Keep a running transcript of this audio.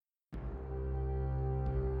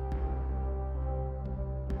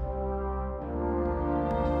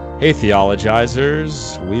Hey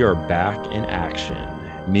theologizers, we are back in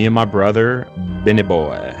action. Me and my brother, Benny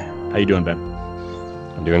Boy. How you doing, Ben?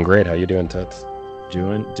 I'm doing great. How you doing, Toots?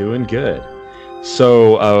 Doing good.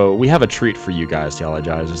 So we have a treat for you guys,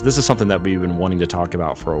 theologizers. This is something that we've been wanting to talk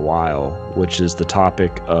about for a while, which is the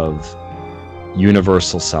topic of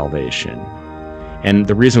universal salvation. And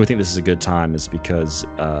the reason we think this is a good time is because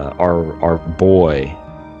our boy,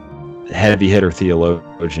 heavy hitter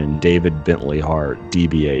theologian David Bentley Hart,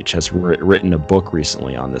 DBH, has written a book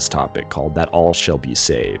recently on this topic called That All Shall Be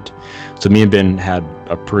Saved. So me and Ben had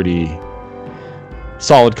a pretty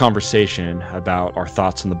solid conversation about our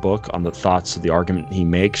thoughts on the book, on the thoughts of the argument he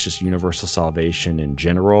makes, just universal salvation in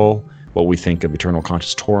general, what we think of eternal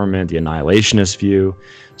conscious torment, the annihilationist view.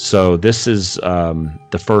 So this is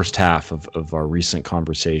the first half of our recent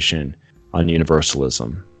conversation on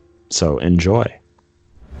universalism. So enjoy.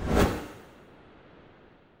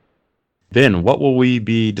 Ben, what will we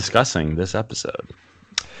be discussing this episode?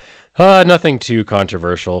 Nothing too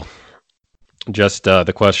controversial. Just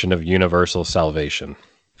the question of universal salvation.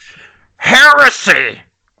 Heresy!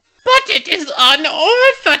 But it is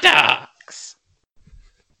unorthodox!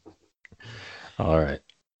 All right.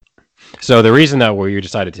 So the reason that we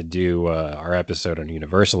decided to do our episode on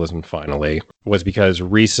universalism finally was because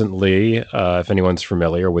recently, if anyone's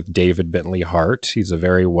familiar with David Bentley Hart, he's a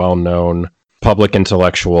very well-known public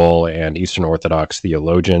intellectual and Eastern Orthodox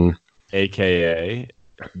theologian. AKA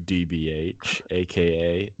DBH,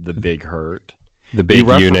 AKA the Big Hurt. The big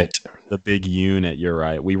unit. The big unit, you're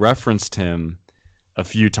right. We referenced him a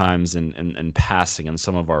few times in passing in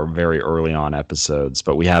some of our very early on episodes,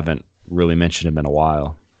 but we haven't really mentioned him in a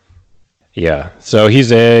while. Yeah, so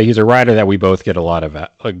he's a writer that we both get a lot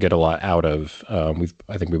out of.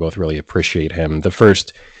 I think we both really appreciate him. The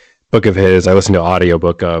first book of his I listened to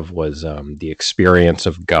audiobook of was The Experience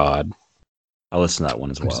of God. I listened to that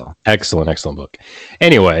one as well. Excellent book.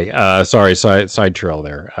 Anyway, sorry, side trail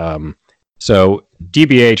there. So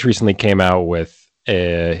DBH recently came out with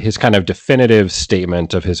his kind of definitive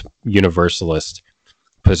statement of his universalist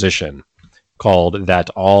position called That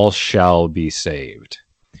All Shall Be Saved,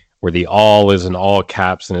 where the all is in all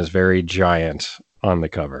caps and is very giant on the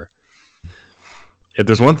cover. If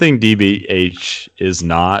there's one thing DBH is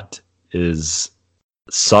not, is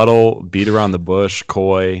subtle, beat around the bush,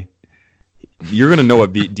 coy. You're going to know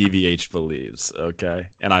what DBH believes, okay?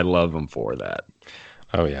 And I love him for that.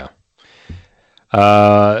 Oh, yeah.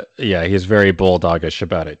 Yeah, he's very bulldogish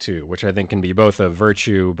about it, too, which I think can be both a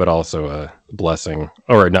virtue but also a blessing.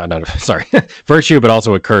 Or, not sorry, virtue but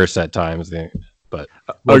also a curse at times. But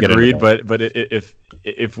we'll agreed. But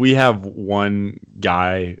if we have one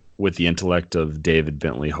guy with the intellect of David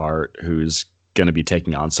Bentley Hart who's going to be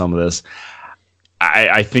taking on some of this,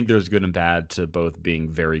 I think there's good and bad to both being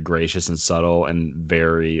very gracious and subtle and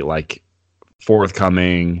very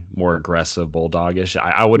forthcoming, more aggressive, bulldogish.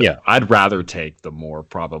 I'd rather take the more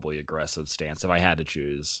probably aggressive stance if I had to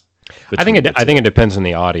choose. I think it depends on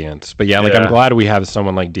the audience, but I'm glad we have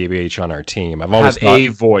someone like DBH on our team. I've always thought a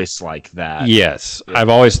voice like that. Yes, yeah. I've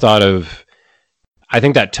always thought of. I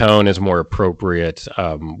think that tone is more appropriate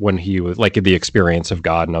when he was like The Experience of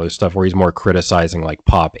God and other stuff, where he's more criticizing like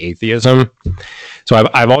pop atheism. So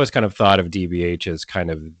I've always kind of thought of DBH as kind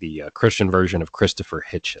of the Christian version of Christopher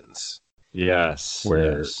Hitchens. Yes,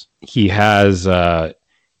 where he has.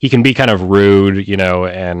 He can be kind of rude,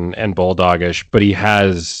 and bulldogish, but he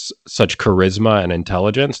has such charisma and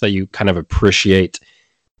intelligence that you kind of appreciate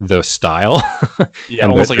the style. Yeah,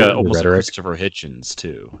 almost like Christopher Hitchens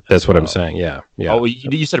too. That's what I'm saying. Yeah. Oh,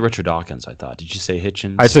 you said Richard Dawkins, I thought. Did you say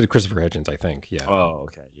Hitchens? I said Christopher Hitchens, I think. Yeah. Oh,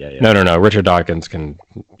 okay. Yeah. No. Richard Dawkins can.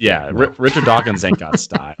 Yeah, Richard Dawkins ain't got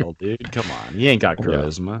style, dude. Come on, he ain't got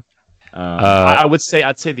charisma. Yeah.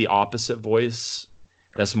 I'd say the opposite voice.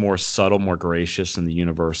 That's more subtle, more gracious in the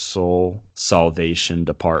universal salvation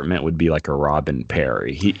department would be like a Robin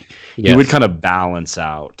Perry. He would kind of balance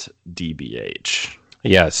out DBH.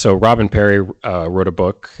 Yeah, so Robin Perry wrote a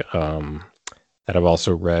book that I've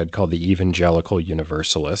also read called The Evangelical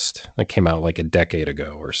Universalist. That came out like a decade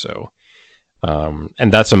ago or so.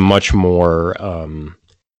 And that's a much more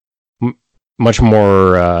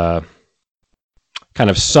kind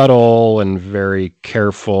of subtle and very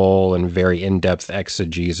careful and very in-depth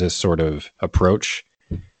exegesis sort of approach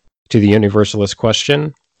to the universalist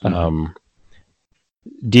question. Mm-hmm.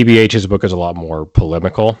 DBH's book is a lot more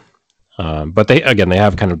polemical, but they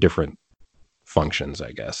have kind of different functions,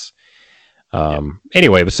 I guess.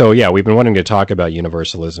 Anyway, so yeah, we've been wanting to talk about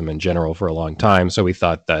universalism in general for a long time, so we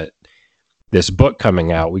thought that this book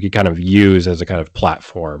coming out we could kind of use as a kind of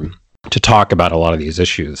platform to talk about a lot of these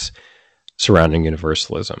issues surrounding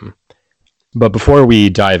universalism. But before we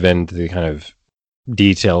dive into the kind of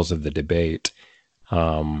details of the debate,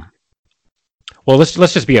 well, let's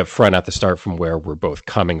just be upfront at the start from where we're both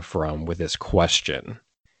coming from with this question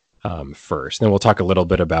first. Then we'll talk a little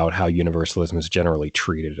bit about how universalism is generally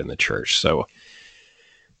treated in the church. So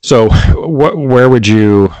where would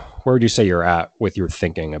you say you're at with your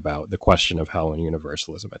thinking about the question of hell and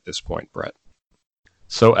universalism at this point, Brett?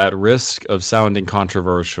 So, at risk of sounding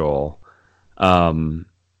controversial,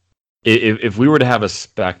 if we were to have a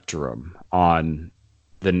spectrum on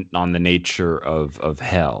the nature of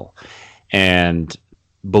hell, and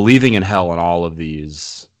believing in hell on all of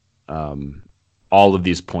these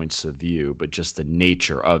points of view, but just the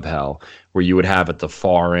nature of hell, where you would have at the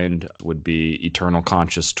far end would be eternal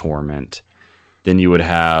conscious torment. Then you would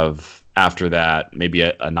have after that maybe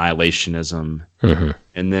annihilationism,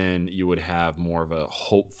 and then you would have more of a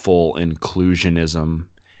hopeful inclusionism,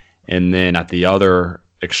 and then at the other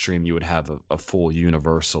extreme you would have a full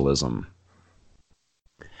universalism.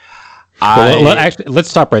 Let's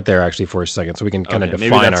stop right there actually for a second, so we can kind of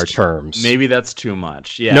define our terms. Maybe that's too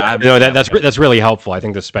much. Yeah, that's really helpful. I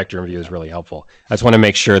think the spectrum view is really helpful. I just want to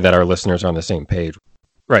make sure that our listeners are on the same page.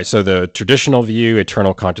 Right. So the traditional view,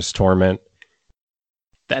 eternal conscious torment,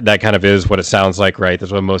 that kind of is what it sounds like, right?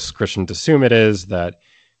 That's what most Christians assume it is. That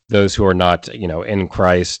those who are not, in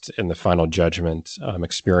Christ in the final judgment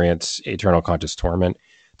experience eternal conscious torment.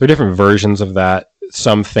 There are different versions of that.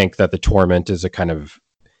 Some think that the torment is a kind of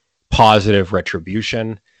positive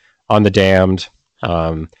retribution on the damned.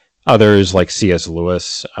 Others, like C.S.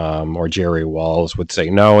 Lewis or Jerry Walls, would say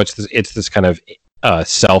no. It's this kind of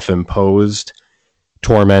self-imposed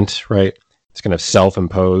torment, right? It's kind of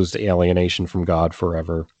self-imposed alienation from God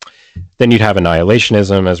forever. Then you'd have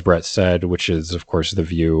annihilationism, as Brett said, which is, of course, the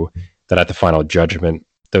view that at the final judgment,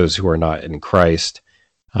 those who are not in Christ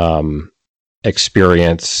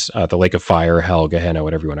experience the lake of fire, hell, Gehenna,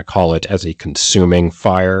 whatever you want to call it, as a consuming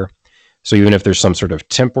fire. So even if there's some sort of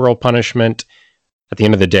temporal punishment, at the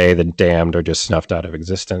end of the day, the damned are just snuffed out of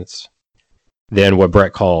existence. Then what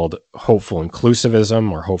Brett called hopeful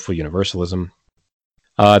inclusivism or hopeful universalism.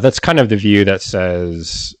 That's kind of the view that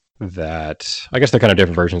says that, I guess there are kind of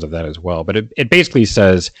different versions of that as well, but it basically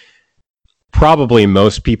says probably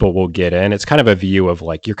most people will get in. It's kind of a view of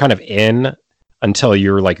like, you're kind of in until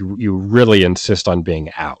you're like, you really insist on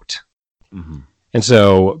being out. Mm-hmm. And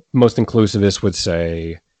so most inclusivists would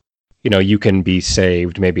say, you can be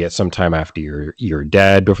saved maybe at some time after you're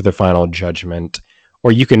dead before the final judgment,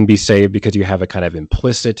 or you can be saved because you have a kind of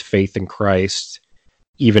implicit faith in Christ,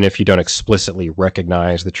 even if you don't explicitly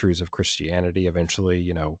recognize the truths of Christianity. Eventually,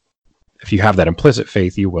 if you have that implicit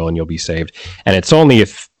faith, you will, and you'll be saved. And it's only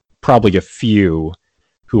probably a few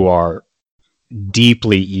who are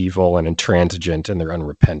deeply evil and intransigent in their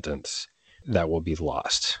unrepentance that will be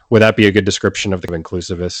lost. Would that be a good description of the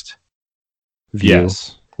inclusivist view?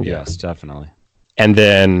 Yes, definitely. And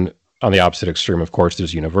then on the opposite extreme, of course,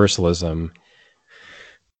 there's universalism,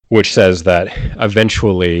 which says that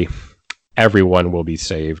eventually everyone will be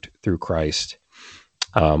saved through Christ.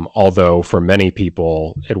 Although for many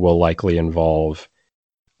people, it will likely involve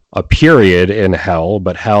a period in hell,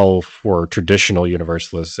 but hell for traditional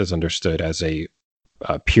universalists is understood as a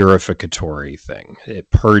purificatory thing. It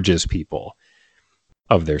purges people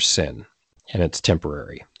of their sin, and it's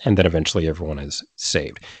temporary. And then eventually everyone is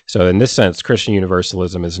saved. So in this sense, Christian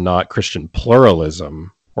universalism is not Christian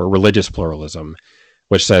pluralism or religious pluralism,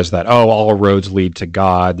 which says that, all roads lead to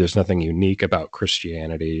God. There's nothing unique about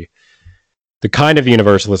Christianity. The kind of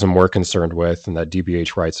universalism we're concerned with and that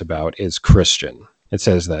DBH writes about is Christian. It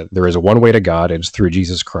says that there is a one way to God. It's through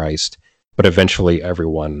Jesus Christ, but eventually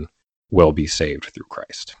everyone will be saved through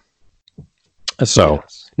Christ. So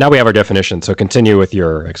Now we have our definition. So continue with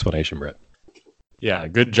your explanation, Brett. Yeah,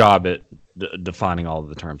 good job at defining all of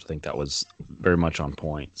the terms. I think that was very much on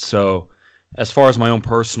point. So as far as my own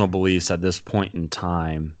personal beliefs at this point in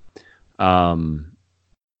time,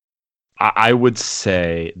 I would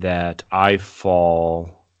say that I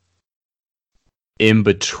fall in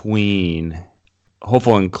between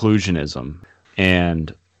hopeful inclusionism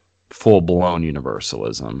and full-blown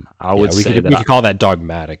universalism. I would say we could call that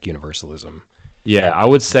dogmatic universalism. Yeah, I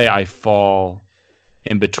would say I fall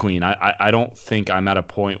in between. I don't think I'm at a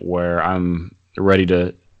point where I'm ready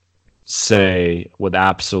to say with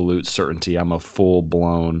absolute certainty I'm a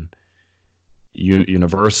full-blown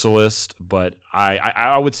universalist, but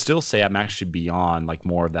I would still say I'm actually beyond like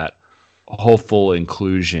more of that hopeful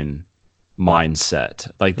inclusion mindset,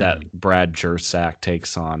 like that Brad Jersak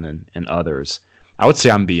takes on and others. I would say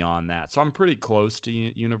I'm beyond that. So I'm pretty close to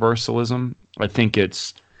universalism. I think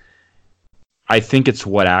it's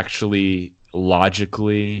what actually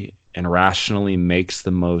logically and rationally makes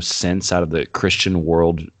the most sense out of the Christian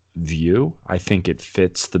world view. I think it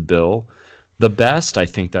fits the bill the best. I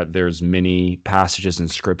think that there's many passages in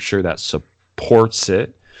Scripture that supports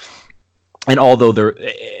it. And although there,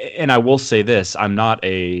 and I will say this, I'm not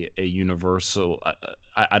a universal.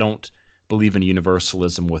 I don't believe in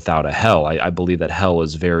universalism without a hell. I believe that hell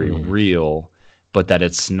is very real, but that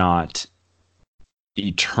it's not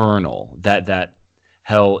eternal. That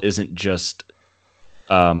hell isn't just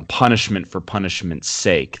punishment for punishment's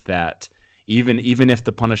sake. That even if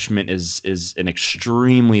the punishment is an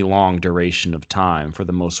extremely long duration of time for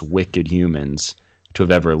the most wicked humans to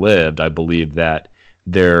have ever lived, I believe that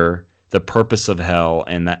the purpose of hell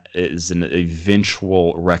and that is an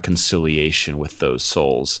eventual reconciliation with those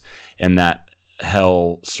souls, and that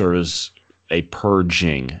hell serves a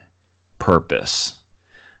purging purpose.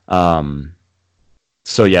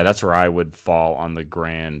 So yeah, that's where I would fall on the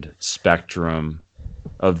grand spectrum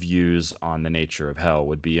of views on the nature of hell,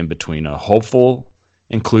 would be in between a hopeful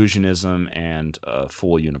inclusionism and a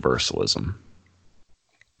full universalism.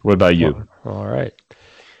 What about you? Well, all right.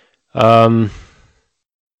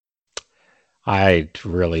 I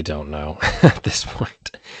really don't know at this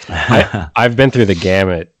point. I've been through the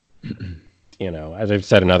gamut, as I've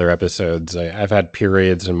said in other episodes. I've had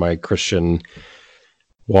periods in my Christian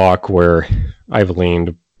walk where I've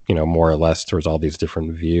leaned, more or less towards all these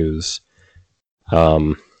different views.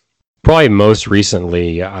 Probably most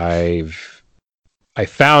recently, I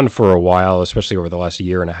found for a while, especially over the last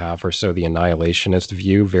year and a half or so, the annihilationist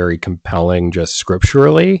view very compelling just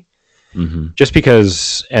scripturally. Mm-hmm. Just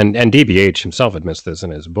because, and DBH himself admits this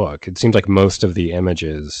in his book, it seems like most of the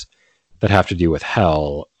images that have to do with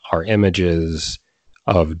hell are images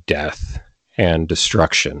of death and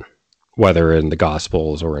destruction, whether in the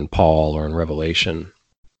Gospels or in Paul or in Revelation.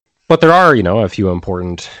 But there are, a few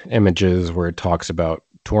important images where it talks about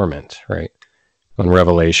torment, right? In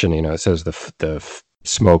Revelation, it says the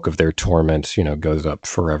smoke of their torment, goes up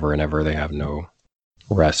forever and ever. They have no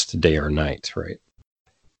rest day or night, right?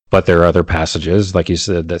 But there are other passages, like you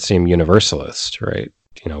said, that seem universalist, right?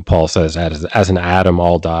 Paul says, as in Adam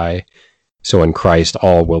all die, so in Christ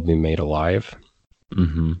all will be made alive.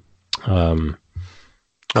 Mm-hmm.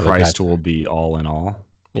 Christ will be all in all.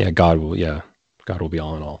 Yeah, God will be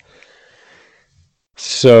all in all.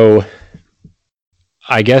 So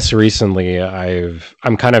I guess recently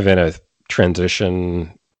I'm kind of in a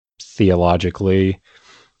transition theologically.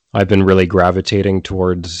 I've been really gravitating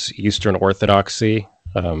towards Eastern Orthodoxy.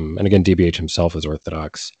 And again, DBH himself is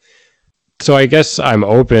Orthodox. So I guess I'm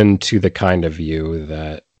open to the kind of view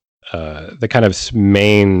that the kind of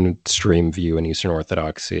mainstream view in Eastern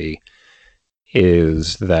Orthodoxy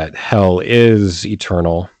is that hell is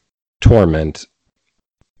eternal torment,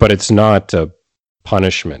 but it's not a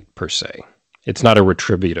punishment per se. It's not a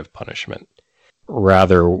retributive punishment.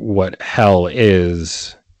 Rather, what hell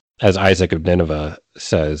is, as Isaac of Nineveh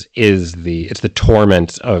says, it's the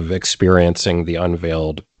torment of experiencing the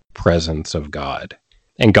unveiled presence of God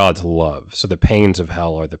and God's love. So the pains of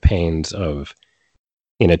hell are the pains of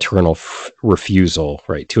an eternal refusal,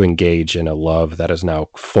 right, to engage in a love that is now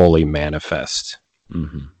fully manifest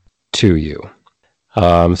to you.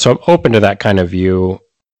 So I'm open to that kind of view.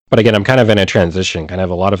 But again, I'm kind of in a transition. Kind of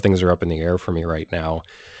a lot of things are up in the air for me right now.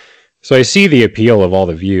 So I see the appeal of all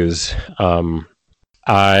the views. The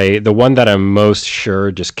one that I'm most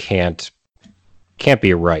sure just can't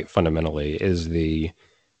be right fundamentally is the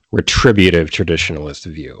retributive traditionalist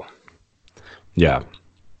view. Yeah.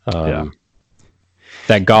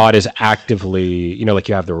 That God is actively, like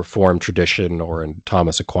you have the Reformed tradition or in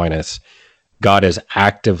Thomas Aquinas, God is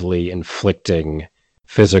actively inflicting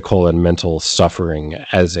physical and mental suffering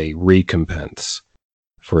as a recompense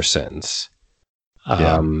for sins.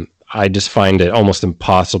 I just find it almost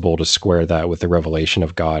impossible to square that with the revelation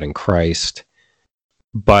of God in Christ.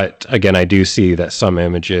 But again, I do see that some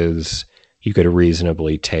images you could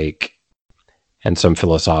reasonably take, and some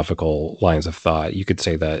philosophical lines of thought, you could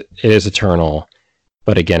say that it is eternal,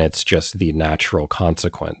 but again, it's just the natural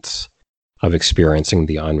consequence of experiencing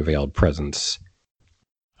the unveiled presence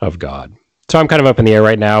of God. So I'm kind of up in the air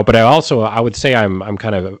right now, but I would say I'm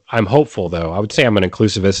hopeful though. I would say I'm an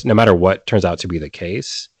inclusivist no matter what turns out to be the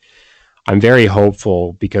case. I'm very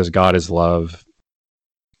hopeful because God is love.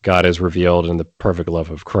 God is revealed in the perfect love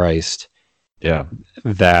of Christ. Yeah.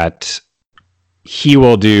 That he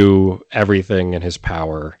will do everything in his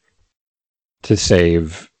power to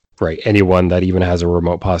save, right, anyone that even has a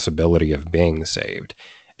remote possibility of being saved.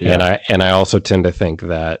 Yeah. And I also tend to think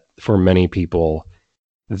that for many people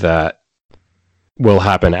that will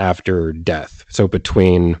happen after death. So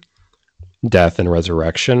between death and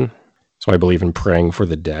resurrection, So I believe in praying for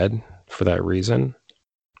the dead for that reason.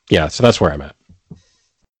 Yeah, so that's where I'm at.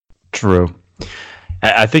 True.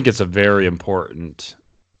 I think it's a very important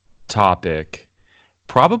topic,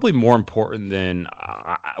 probably more important than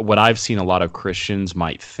what I've seen a lot of Christians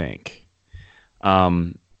might think.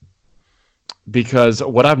 Because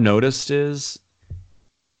what I've noticed is,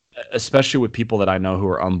 especially with people that I know who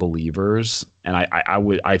are unbelievers, and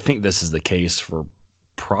I think this is the case for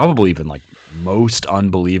probably even like most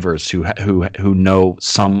unbelievers who know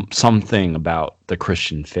something about the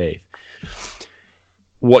Christian faith.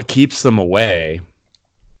 What keeps them away,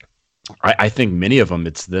 I think many of them,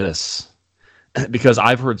 it's this, because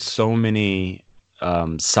I've heard so many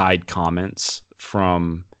side comments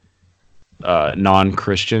from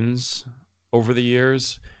non-Christians over the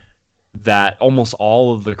years that almost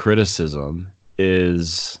all of the criticism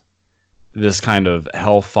is this kind of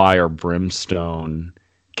hellfire brimstone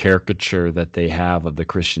caricature that they have of the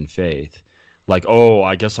Christian faith. Like, oh,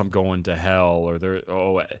 I guess I'm going to hell, or they're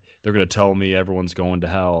going to tell me everyone's going to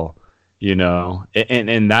hell,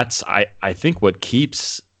 and that's I think what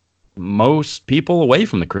keeps most people away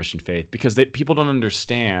from the Christian faith, because people don't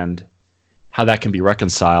understand how that can be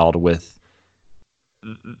reconciled with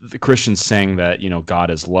the Christians saying that, God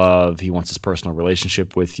is love. He wants his personal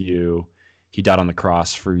relationship with you. He died on the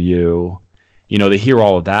cross for you. They hear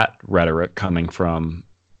all of that rhetoric coming from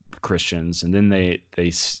Christians, and then they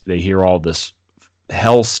hear all this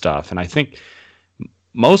hell stuff. And I think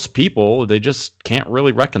most people, they just can't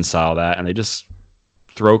really reconcile that, and they just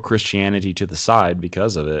throw Christianity to the side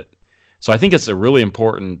because of it. So I think it's a really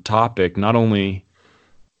important topic, not only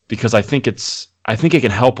because I think it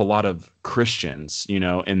can help a lot of Christians,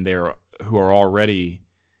 in there who are already,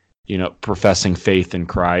 professing faith in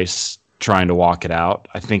Christ, trying to walk it out.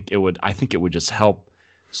 I think it would just help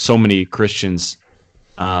so many Christians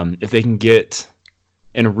if they can get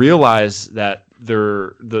and realize that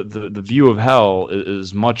the view of hell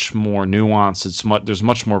is much more nuanced. There's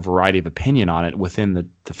much more variety of opinion on it within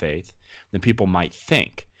the faith than people might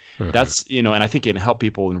think. Mm-hmm. That's and I think it can help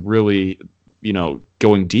people in really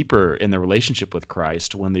going deeper in their relationship with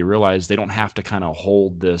Christ when they realize they don't have to kind of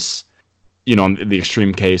hold this, in the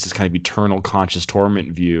extreme case, this kind of eternal conscious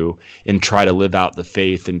torment view and try to live out the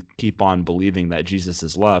faith and keep on believing that Jesus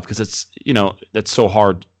is love, because it's, that's so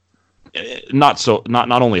hard. Not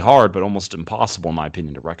only hard, but almost impossible, in my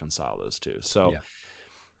opinion, to reconcile those two. So, yeah.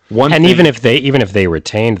 Even if they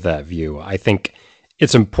retained that view, I think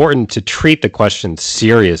it's important to treat the question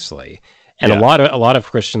seriously. And a lot of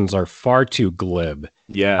Christians are far too glib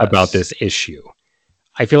about this issue.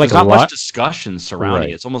 I feel like there's not much discussion surrounding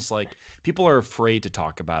it. It's almost like people are afraid to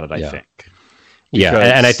talk about it. I think. Yeah,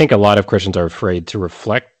 and I think a lot of Christians are afraid to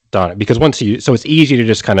reflect on it, because so it's easy to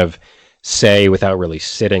just kind of say without really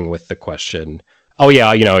sitting with the question, oh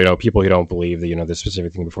yeah, people who don't believe that, this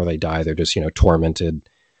specific thing before they die, they're just, tormented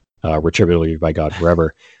retributively by God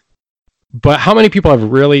forever. But how many people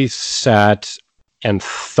have really sat and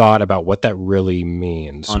thought about what that really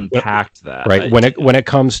means? Unpacked that. Right. When it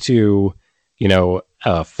comes to,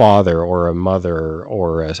 a father or a mother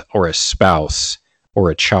or a spouse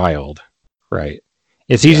or a child, right?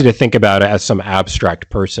 It's easy to think about it as some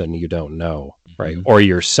abstract person you don't know, right? Mm-hmm. Or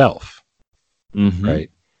yourself. Mm-hmm.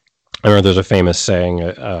 Right. I remember there's a famous saying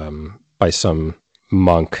by some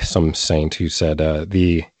monk, some saint, who said,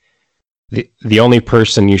 the only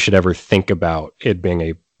person you should ever think about it being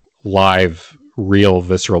a live, real,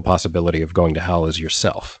 visceral possibility of going to hell is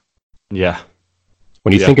yourself. Yeah.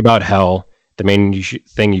 When you think about hell, the main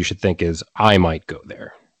thing you should think is, I might go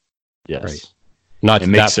there. Yes. Right.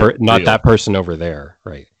 Not that person over there,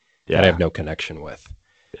 right? Yeah. That I have no connection with.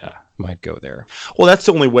 Yeah. Might go there. Well, that's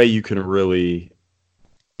the only way you can really,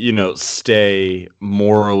 stay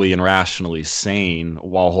morally and rationally sane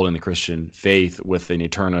while holding the Christian faith with an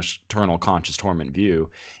eternal conscious torment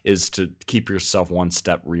view, is to keep yourself one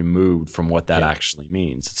step removed from what that actually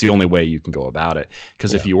means. It's the only way you can go about it.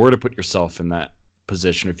 Because if you were to put yourself in that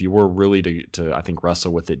position, if you were really to I think,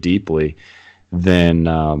 wrestle with it deeply, then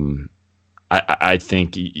I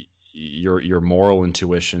think your moral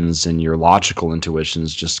intuitions and your logical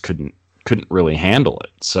intuitions just couldn't really handle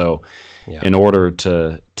it. So in order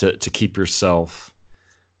to keep yourself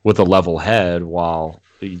with a level head while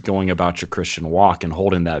going about your Christian walk and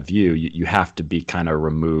holding that view, you have to be kind of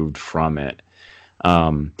removed from it.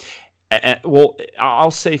 Well,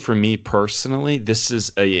 I'll say for me personally, this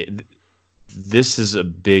is a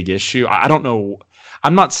big issue. I don't know.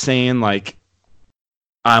 I'm not saying like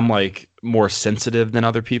I'm like more sensitive than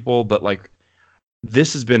other people, but like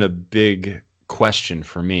this has been a big question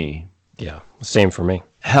for me. Yeah, same for me.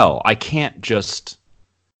 Hell, I can't just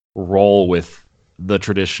roll with the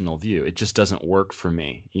traditional view. It just doesn't work for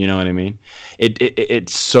me. You know what I mean? It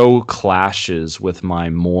so clashes with my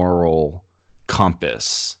moral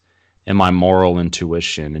compass and my moral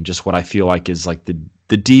intuition and just what I feel like is like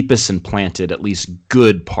the deepest implanted, at least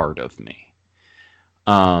good part of me.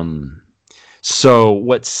 So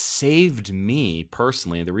what saved me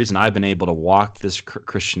personally, the reason I've been able to walk this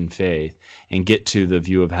Christian faith and get to the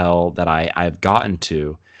view of hell that I've gotten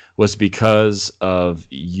to, was because of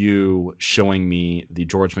you showing me the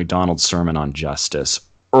George MacDonald sermon on justice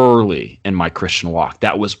early in my Christian walk.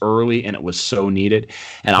 That was early, and it was so needed.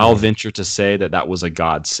 And I'll venture to say that was a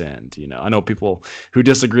godsend. You know, I know people who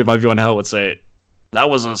disagree with my view on hell would say that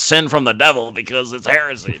was a sin from the devil because it's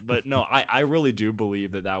heresy. But no, I really do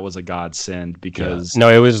believe that was a godsend because no,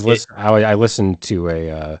 it was. I listened to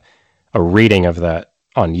a reading of that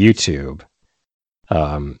on YouTube.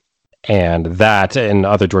 And that and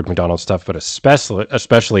other George MacDonald stuff, but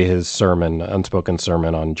especially his sermon, unspoken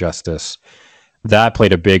sermon on justice, that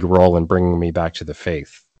played a big role in bringing me back to the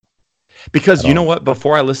faith. Because you know what?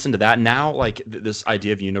 Before I listened to that, now like this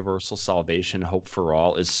idea of universal salvation, hope for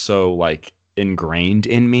all, is so like ingrained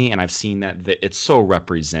in me, and I've seen that it's so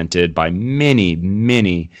represented by many,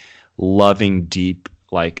 many loving, deep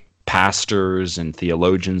like pastors and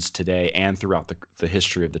theologians today and throughout the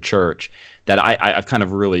history of the church, that I've kind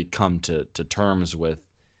of really come to terms with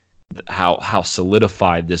how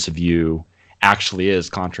solidified this view actually is,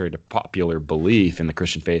 contrary to popular belief in the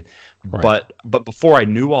Christian faith. Right. But before I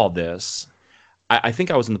knew all this, I think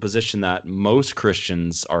I was in the position that most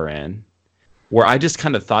Christians are in, where I just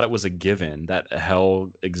kind of thought it was a given that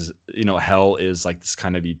hell is like this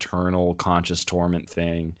kind of eternal conscious torment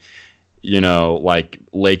thing, like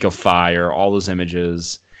lake of fire, all those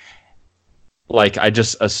images. Like I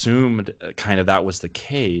just assumed kind of that was the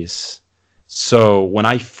case. So when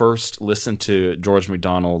I first listened to George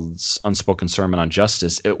MacDonald's unspoken sermon on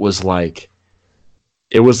justice, it was like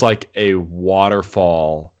a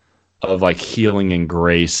waterfall of like healing and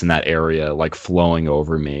grace in that area, like flowing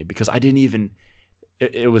over me, because I didn't even,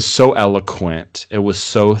 it was so eloquent. It was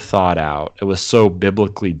so thought out. It was so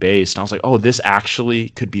biblically based. And I was like, oh, this actually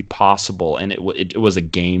could be possible. And it was a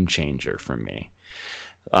game changer for me,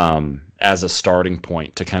 as a starting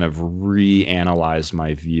point to kind of reanalyze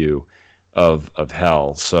my view of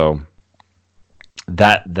hell. So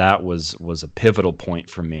that was a pivotal point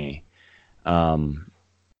for me. And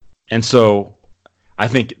so I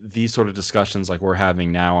think these sort of discussions like we're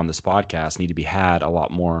having now on this podcast need to be had a lot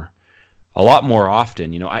more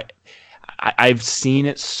often. I've seen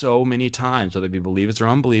it so many times, whether it be believers or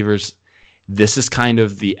unbelievers. This is kind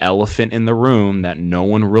of the elephant in the room that no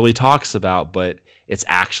one really talks about, but it's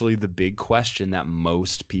actually the big question that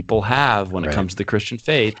most people have when it comes to the Christian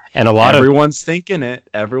faith. And everyone's thinking it.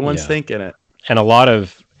 Everyone's thinking it. And a lot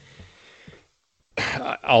of,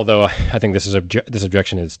 although I think this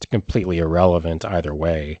objection is completely irrelevant either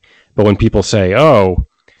way, but when people say, "Oh,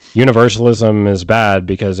 universalism is bad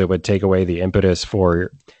because it would take away the impetus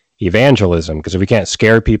for evangelism, because if we can't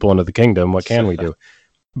scare people into the kingdom, what can we do?"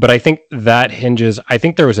 But I think that I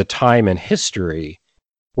think there was a time in history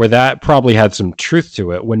where that probably had some truth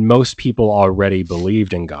to it, when most people already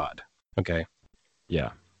believed in God. Okay.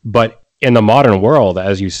 Yeah. But in the modern world,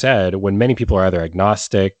 as you said, when many people are either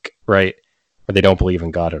agnostic, right, or they don't believe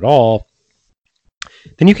in God at all,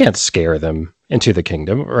 then you can't scare them into the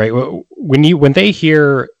kingdom, right? When they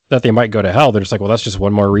hear that they might go to hell, they're just like, well, that's just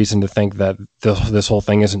one more reason to think that this whole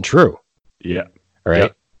thing isn't true. Yeah. Right.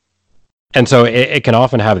 Yep. And so it can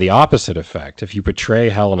often have the opposite effect. If you portray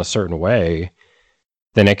hell in a certain way,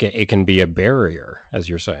 then it can be a barrier, as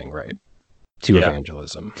you're saying, right, to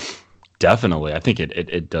evangelism. Definitely. I think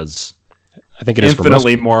it does. I think it is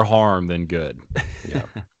infinitely more harm than good. Yeah.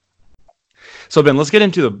 So Ben, let's get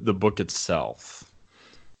into the book itself,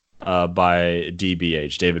 by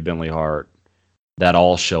DBH, David Bentley Hart, That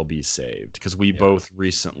All Shall Be Saved, because we both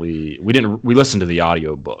recently we listened to the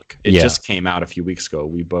audio book. It just came out a few weeks ago.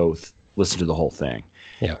 We both listened to the whole thing.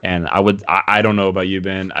 Yeah. And I don't know about you,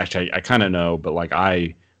 Ben. Actually, I kind of know, but like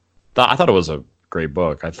I thought it was a great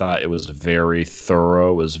book. I thought it was very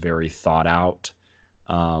thorough. It was very thought out.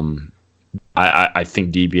 I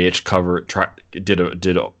think DBH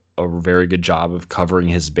did a very good job of covering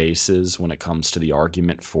his bases when it comes to the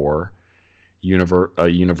argument for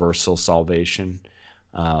universal salvation.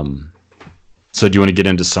 So do you want to get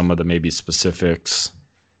into some of the maybe specifics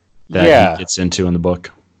that he gets into in the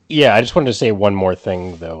book? Yeah, I just wanted to say one more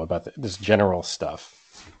thing, though, about this general stuff.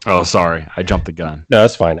 Oh, sorry. I jumped the gun. No,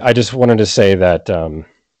 that's fine. I just wanted to say that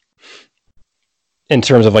in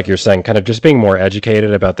terms of, like you're saying, kind of just being more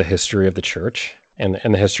educated about the history of the church and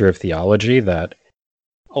the history of theology, that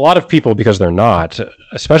a lot of people, because they're not,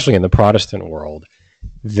 especially in the Protestant world,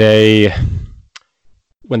 they,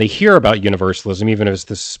 when they hear about universalism, even if it's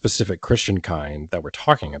this specific Christian kind that we're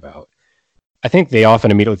talking about, I think they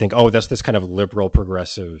often immediately think, oh, that's this kind of liberal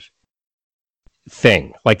progressive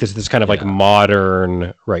thing, like this kind of like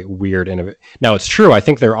modern, right, weird innovative. Now it's true, I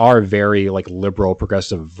think there are very like liberal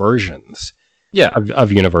progressive versions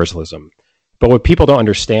of universalism, but what people don't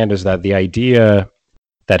understand is that the idea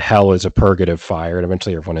that hell is a purgative fire and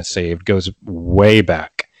eventually everyone is saved goes way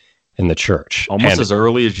back in the church, almost as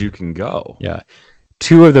early as you can go. Yeah,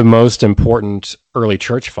 two of the most important early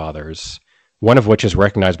church fathers, one of which is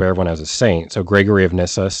recognized by everyone as a saint, so Gregory of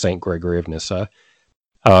Nyssa, Saint Gregory of Nyssa,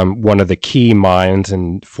 one of the key minds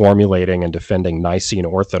in formulating and defending Nicene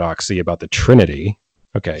orthodoxy about the Trinity.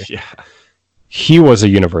 Okay. Yeah. He was a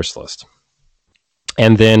universalist.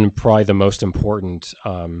 And then probably the most important,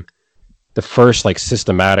 the first like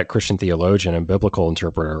systematic Christian theologian and biblical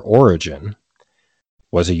interpreter, Origen,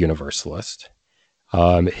 was a universalist.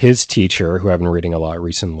 His teacher, who I've been reading a lot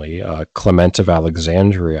recently, Clement of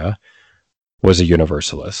Alexandria, was a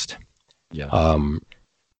universalist. Yeah.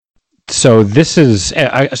 So this is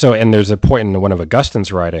and there's a point in one of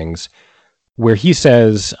Augustine's writings where he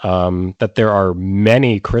says that there are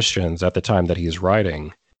many Christians at the time that he's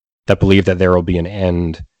writing that believe that there will be an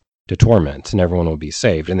end to torment and everyone will be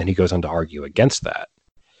saved, and then he goes on to argue against that.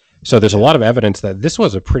 So there's a lot of evidence that this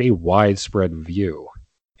was a pretty widespread view.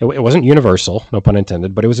 It wasn't universal, no pun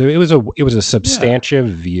intended, but it was a substantive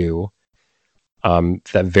view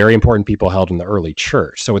that very important people held in the early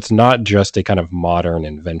church. So it's not just a kind of modern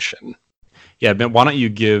invention. Yeah, but why don't you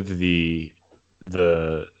give the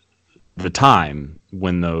time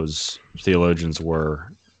when those theologians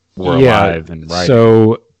were alive and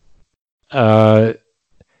writing?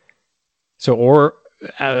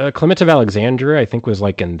 Clement of Alexandria, I think, was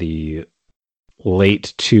like in the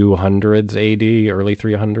late 200s AD, early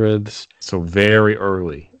 300s. So very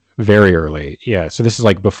early. Very early, yeah. So this is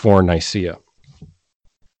like before Nicaea.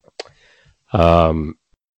 So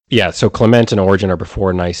Clement and Origen are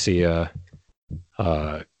before Nicaea.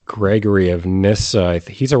 Gregory of Nyssa,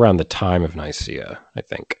 he's around the time of Nicaea, I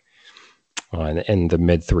think, in the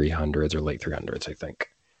mid 300s or late 300s, I think.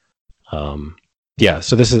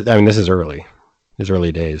 So this is early. These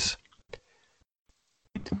early days.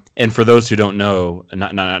 And for those who don't know,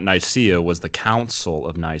 Nicaea was the Council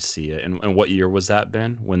of Nicaea, and what year was that,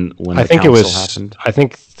 Ben? When the council happened? I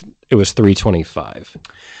think it was 325.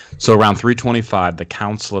 So around 325, the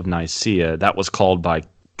Council of Nicaea, that was called by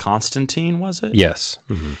Constantine, was it? Yes.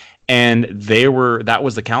 Mm-hmm. And that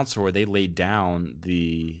was the council where they laid down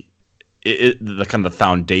the kind of the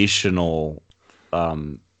foundational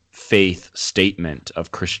faith statement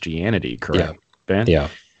of Christianity, correct, Ben? Yeah.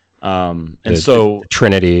 The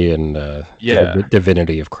Trinity and the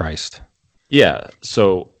divinity of Christ. Yeah.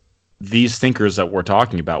 So these thinkers that we're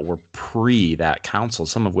talking about were pre that council,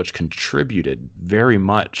 some of which contributed very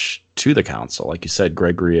much to the council. Like you said,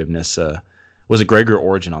 Gregory of Nyssa. Was it Gregory or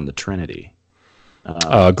Origen on the Trinity?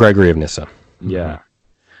 Gregory of Nyssa. Yeah. Mm-hmm.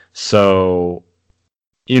 So,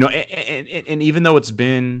 and even though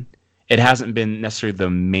it hasn't been necessarily the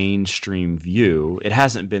mainstream view, it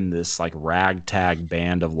hasn't been this like ragtag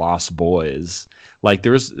band of lost boys. Like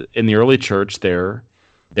there's in the early church there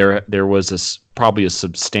was probably a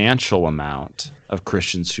substantial amount of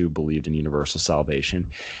Christians who believed in universal salvation.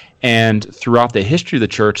 And throughout the history of the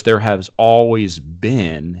church, there has always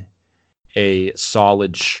been a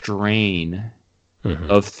solid strain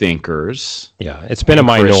of thinkers. Yeah, it's been a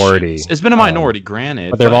minority. It's been a minority,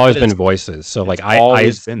 granted. But there have always been voices. So like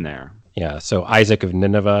always been there. Yeah, so Isaac of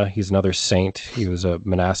Nineveh, he's another saint. He was a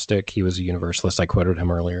monastic. He was a universalist. I quoted him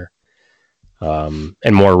earlier.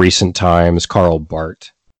 In more recent times, Karl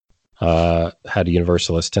Barth had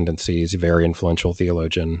universalist tendencies, very influential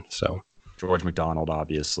theologian. So George MacDonald,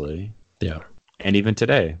 obviously. Yeah. And even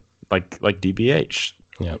today, like DBH.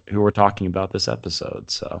 Yeah, who we're talking about this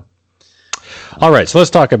episode. So, all right, so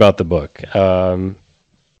let's talk about the book.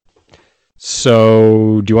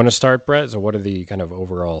 So, do you want to start, Brett? So, what are the kind of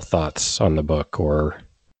overall thoughts on the book? Or,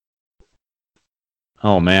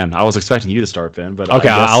 oh man, I was expecting you to start, Ben. But okay,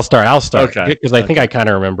 I'll start. Okay, because I think I kind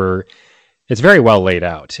of remember. It's very well laid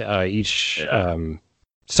out. Each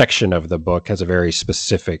section of the book has a very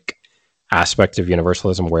specific aspect of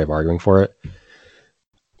universalism, way of arguing for it.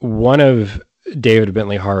 One of David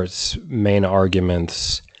Bentley Hart's main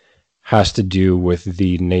arguments has to do with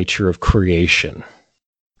the nature of creation.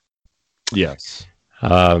 Yes.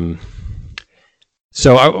 So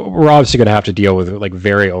we're obviously going to have to deal with like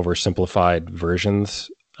very oversimplified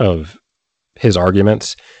versions of his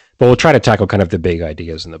arguments, but we'll try to tackle kind of the big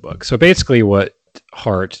ideas in the book. So basically what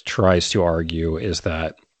Hart tries to argue is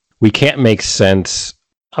that we can't make sense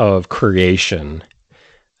of creation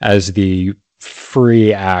as the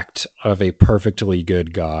free act of a perfectly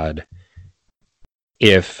good God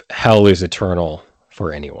if hell is eternal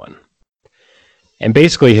for anyone. And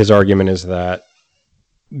basically his argument is that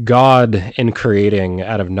God, in creating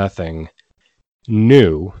out of nothing,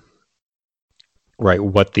 knew, right,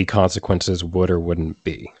 what the consequences would or wouldn't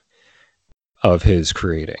be of his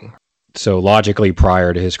creating. So logically,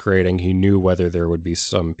 prior to his creating, he knew whether there would be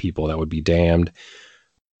some people that would be damned,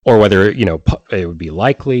 or whether, it would be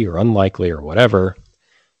likely or unlikely or whatever.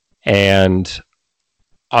 And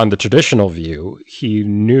on the traditional view, he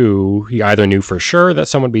either knew for sure that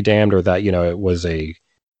someone would be damned, or that, it was a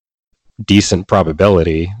decent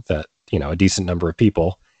probability that, a decent number of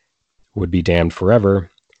people would be damned forever.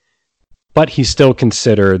 But he still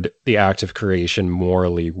considered the act of creation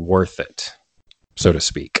morally worth it, so to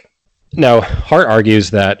speak. Now, Hart argues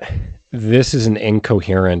that this is an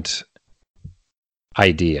incoherent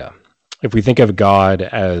idea. If we think of God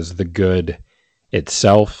as the good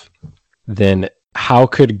itself, then how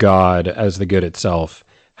could God, as the good itself,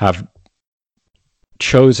 have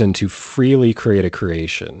chosen to freely create a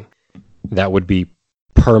creation that would be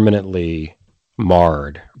permanently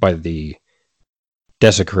marred by the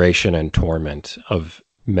desecration and torment of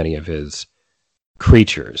many of his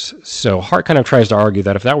creatures? So Hart kind of tries to argue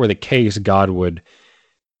that if that were the case, God would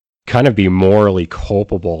kind of be morally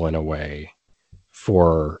culpable in a way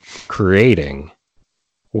for creating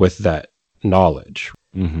with that knowledge.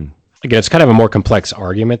 Mm-hmm. Again, it's kind of a more complex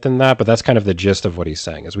argument than that, but that's kind of the gist of what he's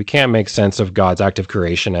saying, is we can't make sense of God's act of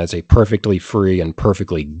creation as a perfectly free and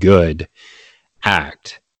perfectly good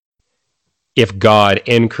act if God,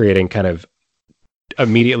 in creating, kind of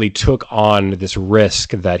immediately took on this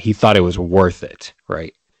risk that he thought it was worth it,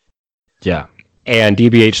 right? Yeah. And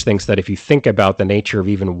DBH thinks that if you think about the nature of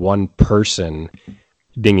even one person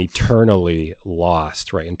being eternally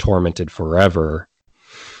lost, right, and tormented forever,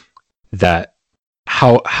 that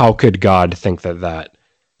how could God think that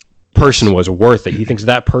person was worth it? He thinks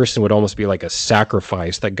that person would almost be like a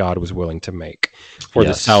sacrifice that God was willing to make for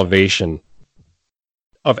the salvation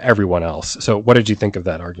of everyone else. So what did you think of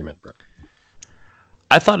that argument, bro?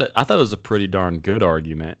 I thought it was a pretty darn good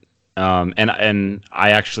argument, and I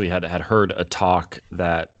actually had heard a talk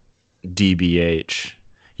that DBH.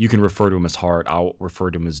 You can refer to him as Hart. I'll refer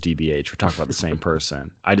to him as DBH. We're talking about the same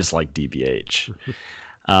person. I just like DBH.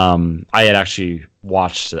 I had actually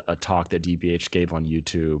watched a talk that DBH gave on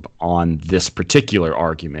YouTube on this particular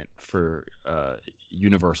argument for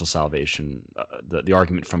universal salvation, the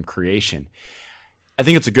argument from creation. I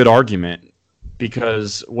think it's a good argument,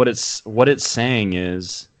 because what it's saying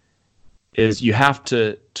is you have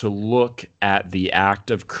to look at the act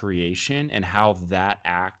of creation and how that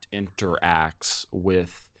act interacts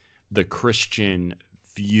with the Christian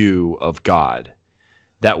view of God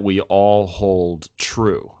that we all hold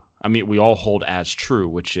true. I mean, we all hold as true,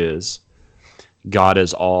 which is God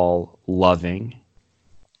is all loving,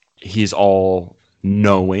 he's all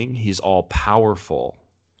knowing, he's all powerful,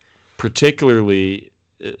 particularly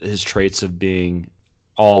his traits of being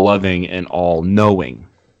all loving and all knowing.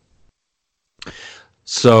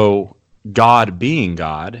 So God, being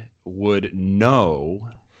God, would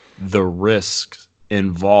know the risks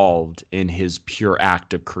involved in his pure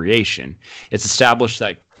act of creation. It's established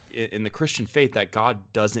that in the Christian faith that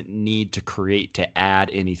God doesn't need to create to add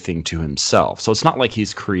anything to himself. So it's not like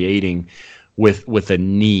he's creating with a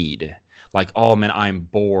need, like, oh man, I'm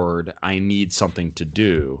bored, I need something to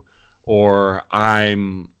do. Or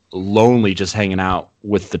I'm lonely just hanging out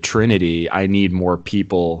with the Trinity, I need more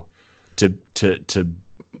people to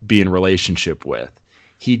be in relationship with.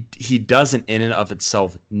 He doesn't in and of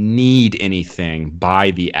itself need anything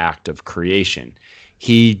by the act of creation.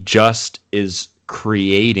 He just is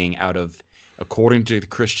creating out of, according to the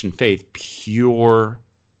Christian faith, pure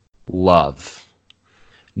love.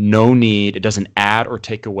 No need. It doesn't add or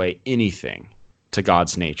take away anything to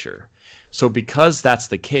God's nature. So because that's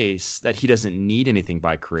the case, that he doesn't need anything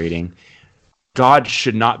by creating, God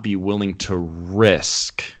should not be willing to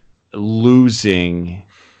risk losing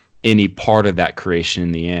any part of that creation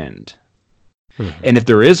in the end. Mm-hmm. And if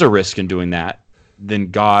there is a risk in doing that,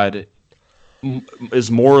 then God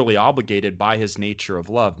is morally obligated by his nature of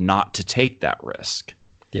love not to take that risk.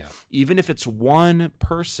 Yeah. Even if it's one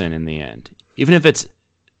person in the end, even if it's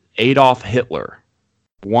Adolf Hitler,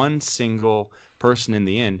 one single person in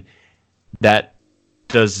the end that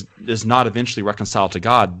is not eventually reconciled to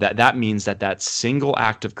God, that means that single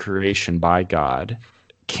act of creation by God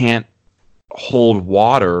can't hold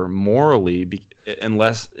water morally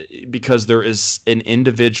unless because there is an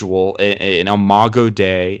individual, an imago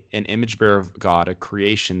Dei, an image bearer of God, a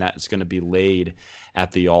creation that is going to be laid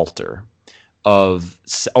at the altar of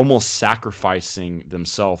almost sacrificing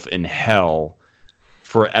themselves in hell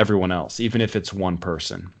for everyone else, even if it's one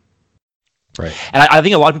person. Right. And I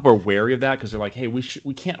think a lot of people are wary of that because they're like, hey, we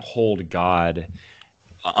can't hold God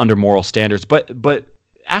under moral standards, but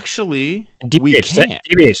actually we can.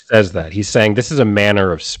 DBH says that. He's saying this is a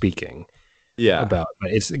manner of speaking. Yeah. But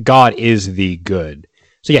it's God is the good.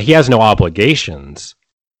 So yeah, he has no obligations.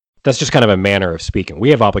 That's just kind of a manner of speaking. We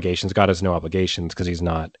have obligations. God has no obligations because he's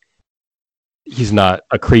not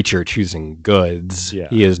a creature choosing goods. Yeah.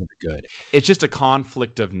 He is the good. It's just a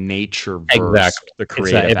conflict of nature versus the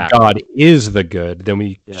creative if act. God is the good,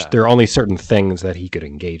 then there are only certain things that he could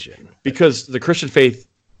engage in. Because the Christian faith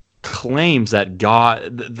claims that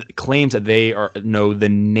claims that they know the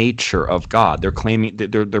nature of God. They're claiming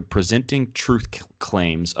that they're presenting truth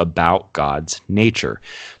claims about God's nature.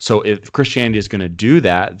 So if Christianity is going to do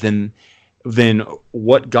that, then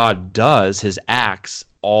what God does, his acts,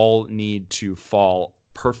 all need to fall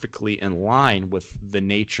perfectly in line with the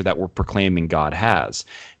nature that we're proclaiming God has.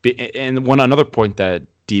 And another point that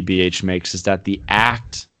DBH makes is that the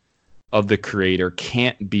act of the creator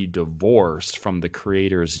can't be divorced from the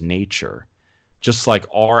creator's nature, just like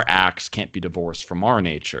our acts can't be divorced from our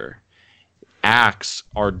nature. Acts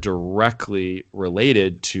are directly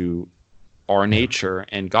related to our nature,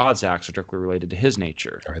 and God's acts are directly related to his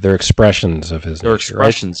nature. Right, they're expressions of his nature. They're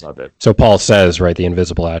expressions of it. So Paul says, right, the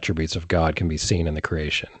invisible attributes of God can be seen in the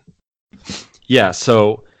creation. Yeah,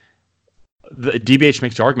 so the DBH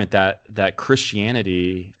makes the argument that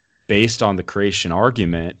Christianity, based on the creation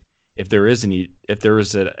argument, if there is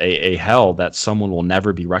a hell that someone will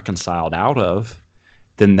never be reconciled out of,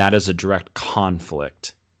 then that is a direct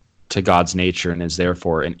conflict to God's nature and is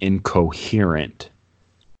therefore an incoherent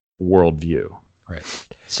worldview. Right.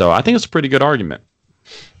 So I think it's a pretty good argument.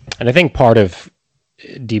 And I think part of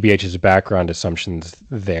DBH's background assumptions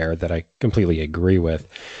there that I completely agree with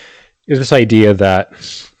is this idea that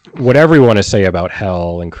whatever you want to say about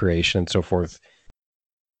hell and creation and so forth,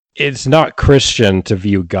 it's not Christian to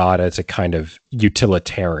view God as a kind of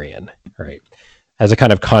utilitarian, right? As a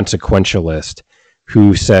kind of consequentialist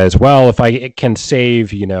who says, well, if I can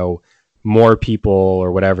save, more people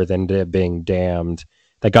or whatever than being damned,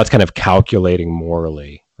 that God's kind of calculating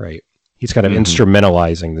morally, right? He's kind of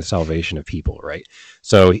instrumentalizing the salvation of people, right?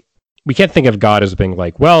 So we can't think of God as being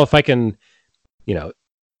like, well, if I can,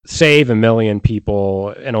 save 1 million people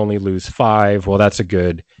and only lose 5, well, that's a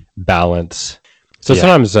good balance. So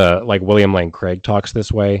sometimes, like William Lane Craig talks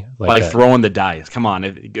this way, like throwing the dice. Come on,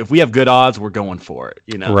 if we have good odds, we're going for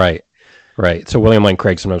it. Right. So William Lane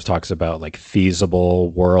Craig sometimes talks about like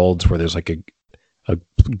feasible worlds where there's like a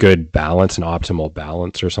good balance, an optimal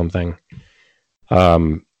balance, or something.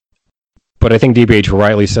 But I think DBH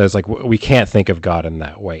rightly says like we can't think of God in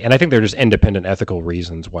that way, and I think there are just independent ethical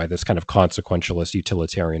reasons why this kind of consequentialist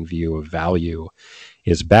utilitarian view of value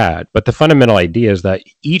is bad. But the fundamental idea is that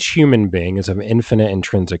each human being is of infinite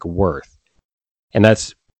intrinsic worth. And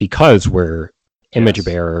that's because we're image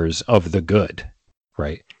bearers of the good,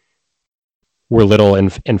 right? We're little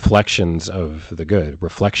inflections of the good,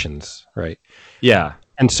 reflections, right? Yeah.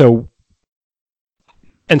 And so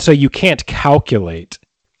you can't calculate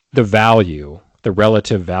the value, the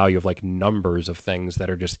relative value of like numbers of things that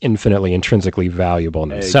are just infinitely intrinsically valuable in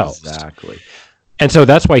themselves. Exactly. And so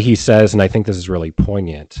that's why he says, and I think this is really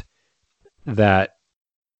poignant, that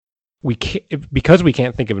because we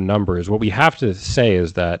can't think of numbers, what we have to say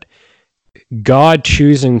is that God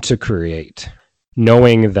choosing to create,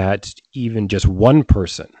 knowing that even just one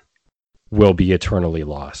person will be eternally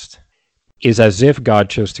lost, is as if God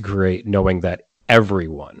chose to create knowing that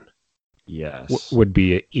everyone would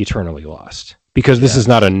be eternally lost. Because this is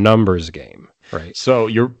not a numbers game, right? So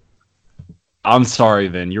I'm sorry,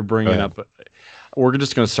 Vin, you're bringing up... We're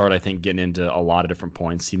just going to start, I think, getting into a lot of different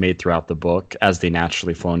points he made throughout the book as they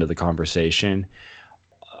naturally flow into the conversation.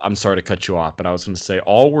 I'm sorry to cut you off, but I was going to say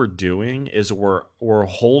all we're doing is we're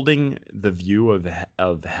holding the view of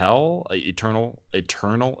hell, eternal.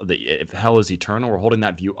 If hell is eternal, we're holding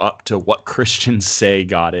that view up to what Christians say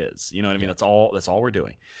God is. You know what I mean? That's all we're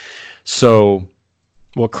doing. So,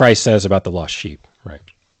 what Christ says about the lost sheep, right?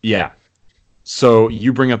 Yeah. So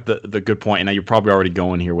you bring up the good point, and now you're probably already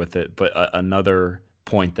going here with it, but another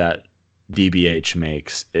point that DBH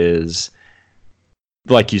makes is,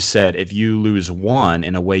 like you said, if you lose one,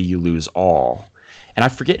 in a way you lose all. And I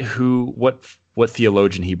forget what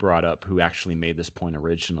theologian he brought up who actually made this point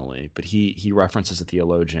originally, but he references a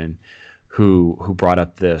theologian who brought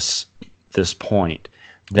up this this point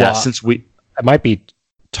that since we it might be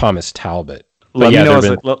Thomas Talbot. let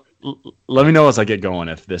me know as I get going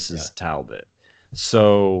if this is Talbot.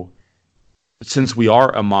 So since we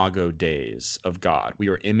are imago Deis of God, we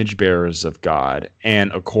are image bearers of God,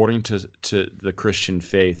 and according to the Christian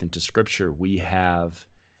faith and to Scripture, we have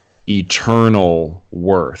eternal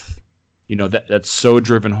worth. You know, that's so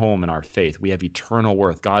driven home in our faith. We have eternal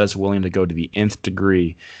worth. God is willing to go to the nth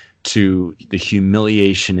degree to the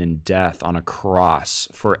humiliation and death on a cross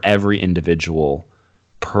for every individual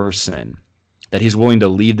person, that he's willing to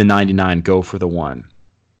leave the 99, go for the one.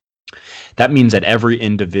 That means that every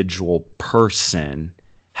individual person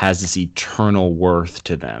has this eternal worth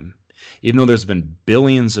to them. Even though there's been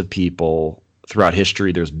billions of people throughout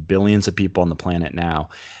history, there's billions of people on the planet now,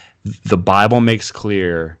 the Bible makes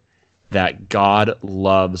clear that God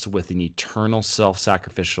loves with an eternal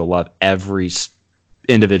self-sacrificial love every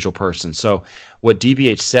individual person. So what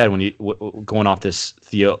DBH said, when you going off this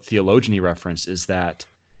theologian reference, is that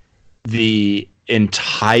the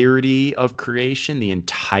entirety of creation, the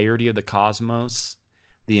entirety of the cosmos,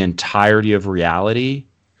 the entirety of reality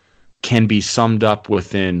can be summed up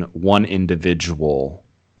within one individual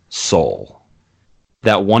soul.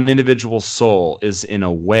 That one individual soul is, in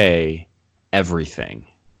a way, everything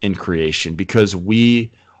in creation, because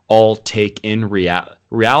we all take in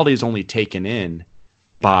reality is only taken in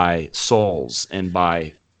by souls and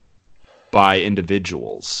by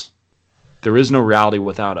individuals. There is no reality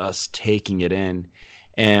without us taking it in.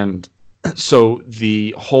 And so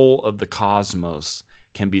the whole of the cosmos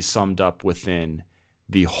can be summed up within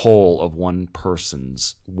the whole of one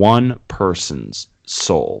person's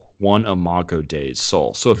soul, one imago Dei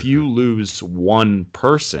soul. So if you lose one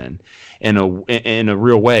person in a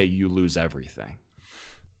real way, you lose everything.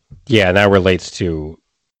 Yeah, and that relates to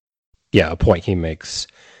a point he makes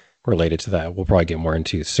related to that. We'll probably get more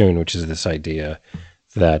into soon, which is this idea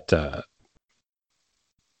that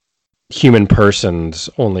human persons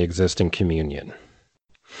only exist in communion.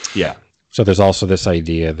 Yeah. So there's also this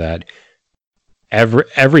idea that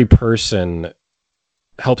every person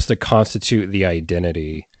helps to constitute the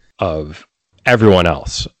identity of everyone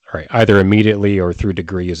else, right? Either immediately or through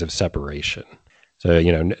degrees of separation. So,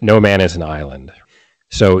 no man is an island.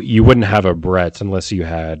 So you wouldn't have a Brett unless you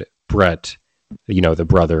had Brett, the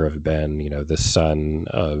brother of Ben, the son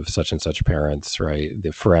of such and such parents, right?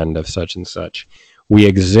 The friend of such and such. We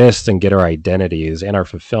exist and get our identities and our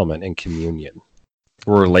fulfillment in communion.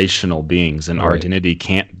 We're relational beings, and our identity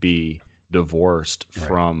can't be divorced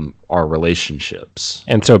from our relationships.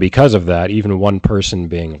 And so because of that, even one person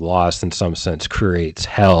being lost in some sense creates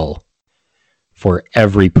hell for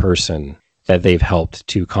every person that they've helped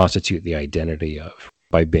to constitute the identity of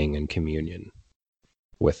by being in communion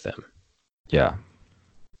with them. Yeah.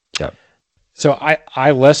 Yeah. So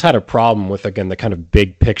I less had a problem with, again, the kind of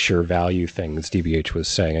big picture value things DBH was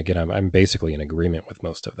saying. Again, I'm basically in agreement with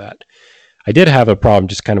most of that. I did have a problem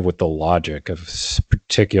just kind of with the logic of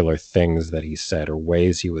particular things that he said or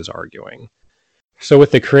ways he was arguing. So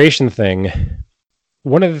with the creation thing,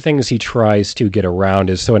 one of the things he tries to get around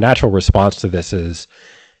is, so a natural response to this is,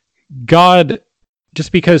 God,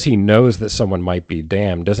 just because he knows that someone might be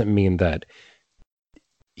damned doesn't mean that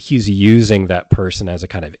he's using that person as a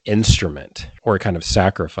kind of instrument or a kind of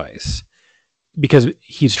sacrifice. Because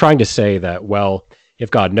he's trying to say that, well, if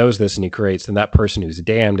God knows this and he creates, then that person who's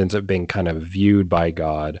damned ends up being kind of viewed by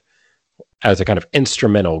God as a kind of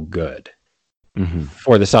instrumental good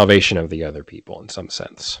for the salvation of the other people in some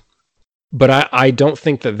sense. But I don't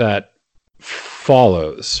think that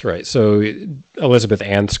follows, right? So Elizabeth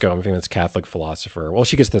Anscombe, I think that's a Catholic philosopher, well,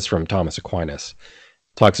 she gets this from Thomas Aquinas,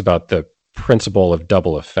 talks about the principle of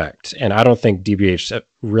double effect. And I don't think DBH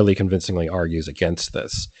really convincingly argues against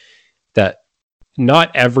this, that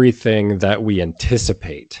not everything that we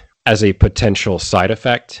anticipate as a potential side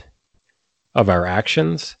effect of our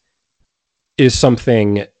actions is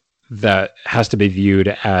something that has to be viewed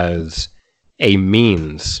as a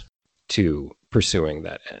means to pursuing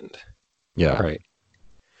that end. Yeah. Right.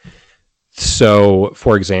 So,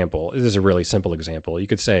 for example, this is a really simple example. You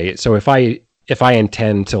could say, so if I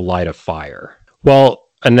intend to light a fire, well,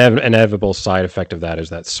 an inevitable side effect of that is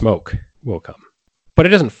that smoke will come. But it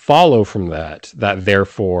doesn't follow from that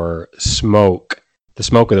therefore the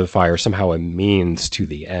smoke of the fire is somehow a means to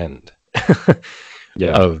the end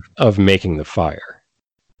of making the fire.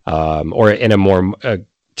 Or in a more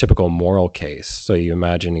typical moral case. So you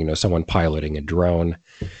imagine, someone piloting a drone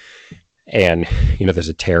and, there's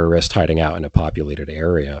a terrorist hiding out in a populated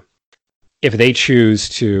area. If they choose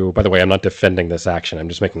to, by the way, I'm not defending this action, I'm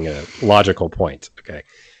just making a logical point, okay?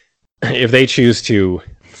 If they choose to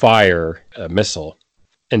fire a missile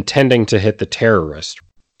intending to hit the terrorist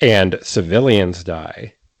and civilians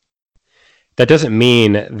die, that doesn't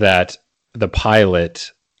mean that the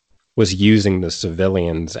pilot was using the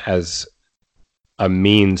civilians as a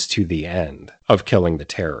means to the end of killing the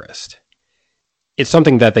terrorist. It's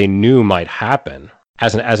something that they knew might happen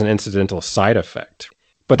as an incidental side effect.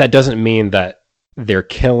 But that doesn't mean that they're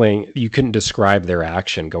killing, you couldn't describe their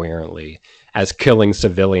action coherently as killing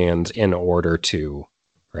civilians in order to,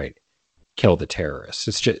 right, kill the terrorists.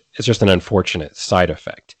 It's just an unfortunate side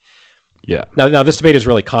effect. Yeah. Now this debate is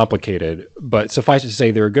really complicated, but suffice it to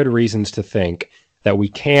say there are good reasons to think that we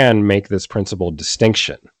can make this principled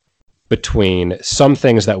distinction between some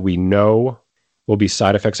things that we know will be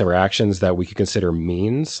side effects of our actions that we could consider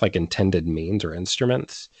means, like intended means or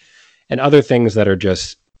instruments, and other things that are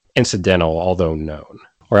just incidental, although known.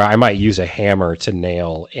 Or I might use a hammer to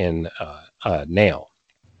nail in a nail.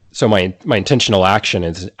 So my intentional action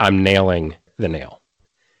is I'm nailing the nail.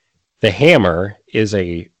 The hammer is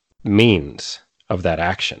a means of that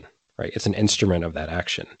action, right? It's an instrument of that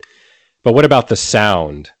action. But what about the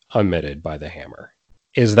sound emitted by the hammer?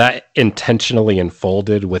 Is that intentionally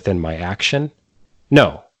enfolded within my action?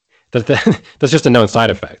 No. That's just a known side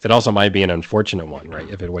effect. It also might be an unfortunate one, right?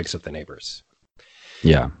 If it wakes up the neighbors.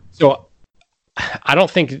 Yeah. So I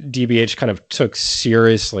don't think DBH kind of took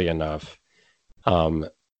seriously enough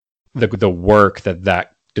the work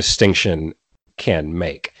that distinction can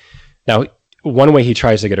make. Now, one way he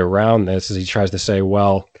tries to get around this is he tries to say,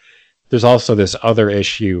 well, there's also this other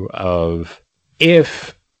issue of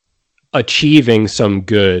if achieving some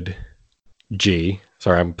good G,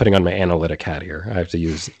 sorry, I'm putting on my analytic hat here. I have to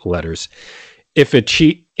use letters. If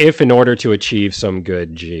in order to achieve some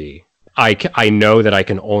good G, I know that I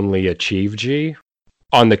can only achieve G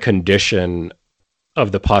on the condition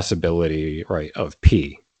of the possibility, right, of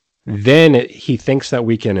P. Then he thinks that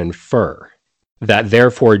we can infer that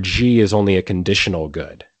therefore G is only a conditional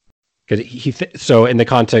good. Because so in the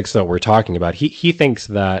context that we're talking about, he thinks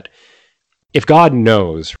that if God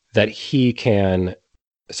knows that he can,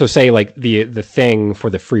 so say like the thing for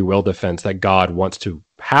the free will defense that God wants to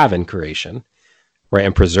have in creation, right,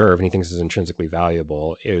 and preserve, and he thinks is intrinsically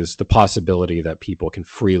valuable, is the possibility that people can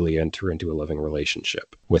freely enter into a living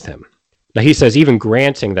relationship with him. Now he says, even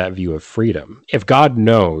granting that view of freedom, if God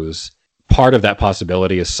knows part of that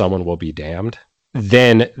possibility is someone will be damned,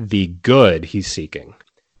 then the good he's seeking,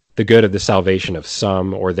 the good of the salvation of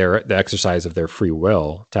some or the exercise of their free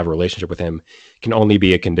will to have a relationship with him, can only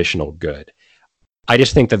be a conditional good. I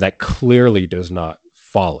just think that clearly does not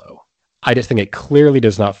follow. I just think it clearly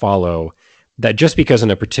does not follow that just because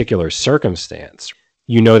in a particular circumstance,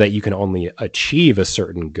 you know that you can only achieve a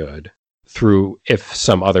certain good through if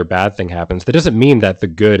some other bad thing happens, that doesn't mean that the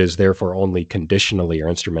good is therefore only conditionally or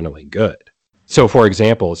instrumentally good. So for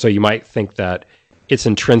example, so you might think that it's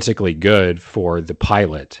intrinsically good for the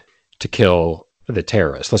pilot to kill the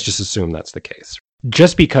terrorist. Let's just assume that's the case.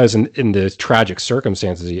 Just because in the tragic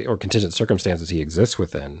circumstances or contingent circumstances he exists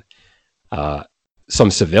within, some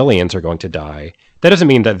civilians are going to die, that doesn't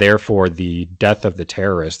mean that therefore the death of the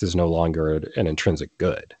terrorist is no longer an intrinsic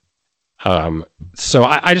good. So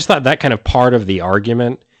I just thought that kind of part of the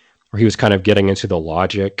argument where he was kind of getting into the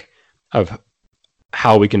logic of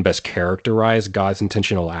how we can best characterize God's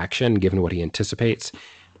intentional action given what he anticipates.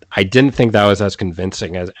 I didn't think that was as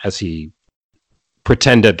convincing as he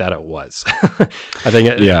pretended that it was. I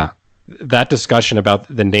think that discussion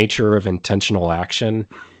about the nature of intentional action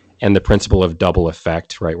and the principle of double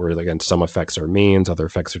effect, right, where again some effects are means, other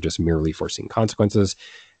effects are just merely foreseen consequences,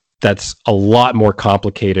 that's a lot more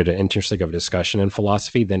complicated and interesting of a discussion in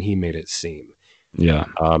philosophy than he made it seem. Yeah.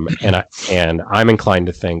 And I'm inclined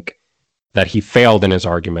to think that he failed in his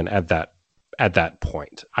argument at that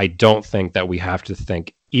point. I don't think that we have to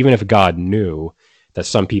think, even if God knew that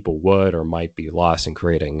some people would or might be lost in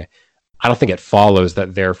creating, I don't think it follows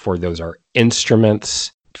that therefore those are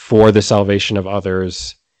instruments for the salvation of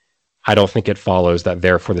others. I don't think it follows that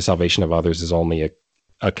therefore the salvation of others is only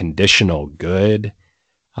a conditional good.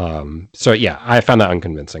 So yeah, I found that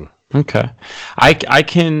unconvincing. Okay. I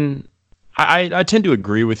tend to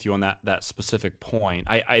agree with you on that specific point.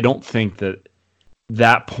 I don't think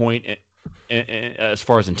that point, as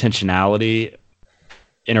far as intentionality,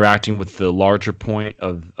 interacting with the larger point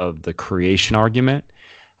of the creation argument,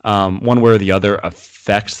 one way or the other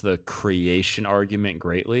affects the creation argument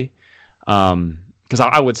greatly. Because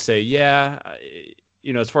I would say,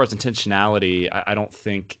 as far as intentionality, I don't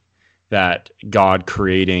think that God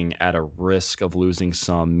creating at a risk of losing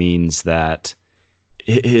some means that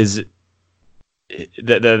that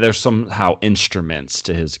there's somehow instruments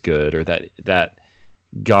to his good, or that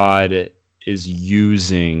God is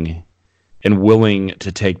using and willing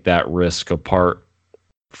to take that risk apart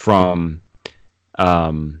from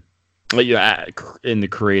in the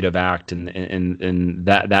creative act, and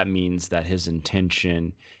that means that his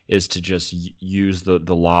intention is to just use the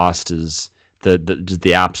lost as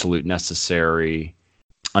the absolute necessary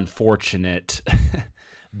unfortunate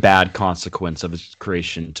bad consequence of his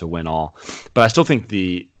creation to win all. But I still think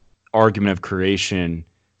the argument of creation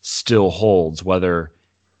still holds,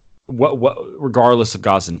 regardless of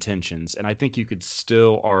God's intentions. And I think you could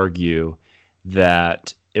still argue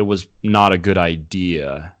that it was not a good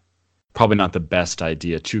idea, probably not the best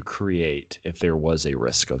idea, to create if there was a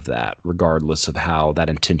risk of that, regardless of how that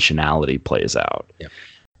intentionality plays out. Yeah.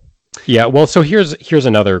 Yeah, well, so here's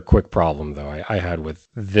another quick problem, though, I had with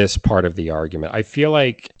this part of the argument. I feel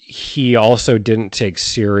like he also didn't take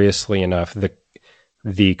seriously enough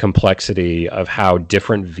the complexity of how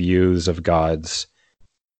different views of God's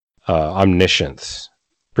omniscience,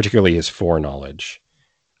 particularly his foreknowledge,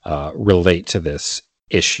 relate to this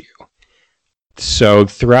issue. So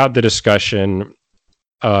throughout the discussion,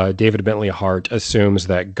 David Bentley Hart assumes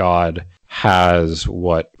that God has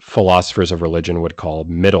what philosophers of religion would call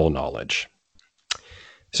middle knowledge.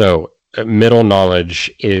 So middle knowledge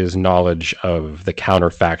is knowledge of the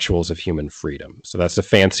counterfactuals of human freedom. So that's a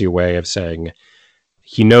fancy way of saying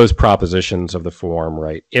he knows propositions of the form,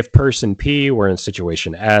 right? If person P were in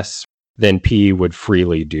situation S, then P would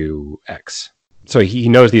freely do X. So he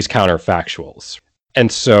knows these counterfactuals. And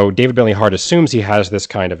so David Bentley Hart assumes he has this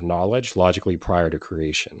kind of knowledge logically prior to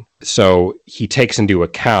creation. So he takes into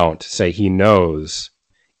account, say he knows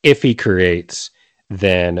if he creates,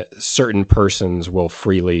 then certain persons will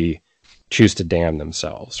freely choose to damn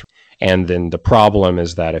themselves. And then the problem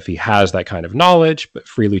is that if he has that kind of knowledge, but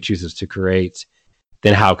freely chooses to create,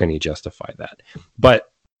 then how can he justify that?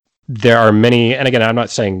 But there are many, and again, I'm not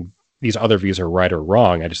saying these other views are right or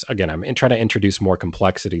wrong. I'm trying to introduce more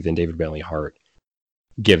complexity than David Bentley Hart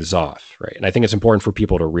gives off, right? And I think it's important for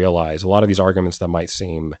people to realize a lot of these arguments that might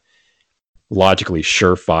seem logically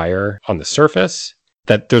surefire on the surface,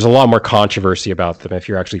 that there's a lot more controversy about them if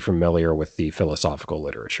you're actually familiar with the philosophical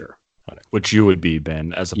literature on it. Which you would be,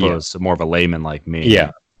 Ben, as opposed to more of a layman like me.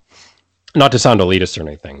 Yeah. Not to sound elitist or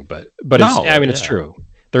anything, but it's true.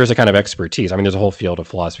 There is a kind of expertise. I mean, there's a whole field of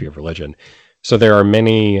philosophy of religion. So there are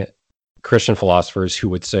many Christian philosophers who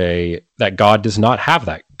would say that God does not have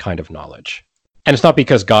that kind of knowledge. And it's not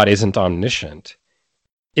because God isn't omniscient.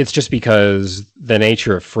 It's just because the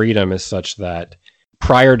nature of freedom is such that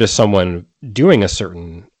prior to someone doing a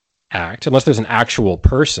certain act, unless there's an actual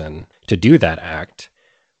person to do that act,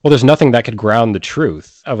 well, there's nothing that could ground the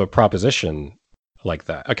truth of a proposition like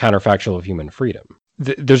that, a counterfactual of human freedom.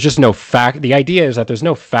 There's just no fact. The idea is that there's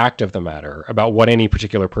no fact of the matter about what any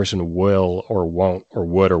particular person will or won't or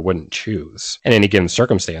would or wouldn't choose in any given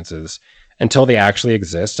circumstances until they actually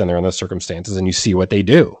exist and they're in those circumstances and you see what they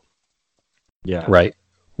do. Yeah. Right?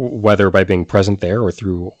 Whether by being present there or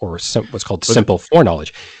through what's called simple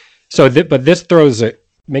foreknowledge. So, but this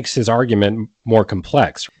makes his argument more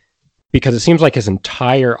complex because it seems like his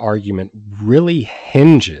entire argument really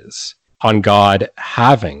hinges on God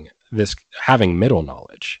having middle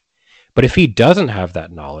knowledge. But if he doesn't have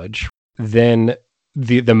that knowledge, then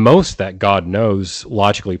the most that God knows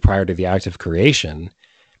logically prior to the act of creation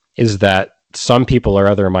is that some people or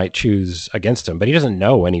other might choose against him, but he doesn't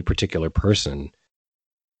know any particular person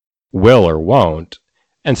will or won't.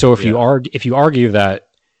 And so if you argue that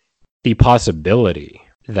the possibility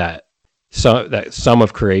that some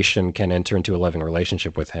of creation can enter into a loving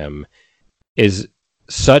relationship with him is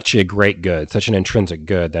such a great good, such an intrinsic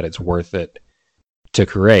good that it's worth it to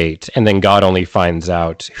create, and then God only finds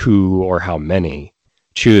out who or how many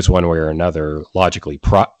choose one way or another logically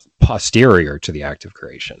posterior to the act of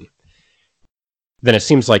creation, then it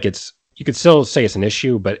seems like you could still say it's an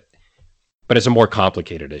issue, but it's a more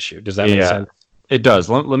complicated issue. Does that make sense? It does.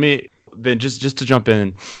 Let me then just to jump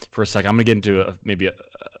in for a second. I'm going to get into maybe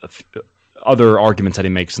other arguments that he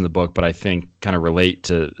makes in the book, but I think kind of relate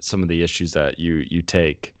to some of the issues that you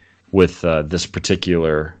take with this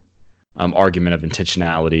particular argument of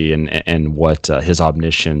intentionality and what his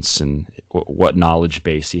omniscience and what knowledge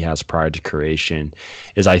base he has prior to creation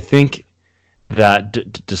is. I think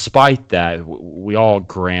that despite that, we all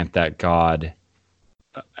grant that God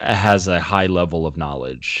has a high level of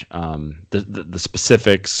knowledge. The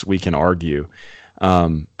specifics we can argue,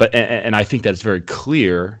 but I think that it's very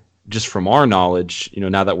clear just from our knowledge,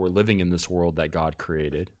 now that we're living in this world that God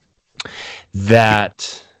created,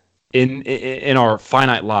 that in our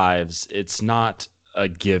finite lives, it's not a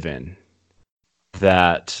given,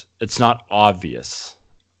 that it's not obvious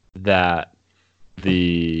that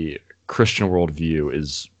the Christian worldview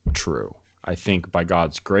is true. I think by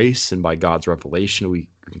God's grace and by God's revelation, we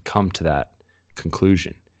can come to that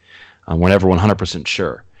conclusion. We're never 100%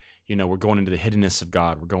 sure. We're going into the hiddenness of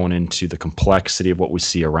God. We're going into the complexity of what we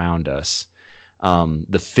see around us,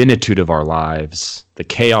 the finitude of our lives, the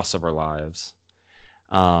chaos of our lives.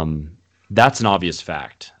 That's an obvious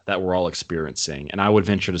fact that we're all experiencing. And I would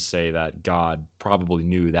venture to say that God probably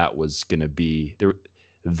knew that was going to be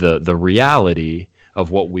the reality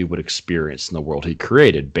of what we would experience in the world he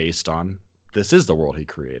created, based on this is the world he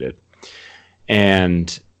created.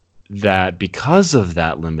 And that because of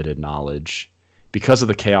that limited knowledge, because of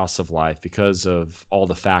the chaos of life, because of all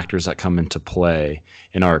the factors that come into play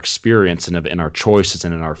in our experience and in our choices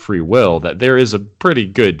and in our free will, that there is a pretty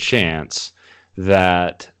good chance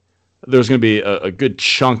that there's going to be a good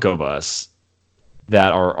chunk of us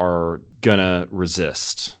that are going to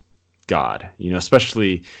resist God,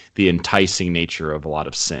 especially the enticing nature of a lot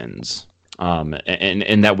of sins,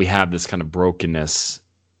 and that we have this kind of brokenness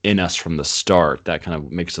in us from the start that kind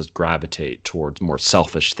of makes us gravitate towards more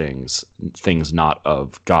selfish things not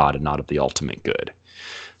of God and not of the ultimate good.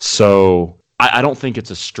 So I don't think it's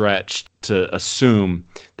a stretch to assume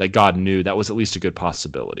that God knew that was at least a good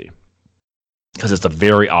possibility, because it's a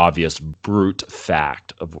very obvious brute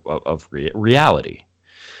fact of reality.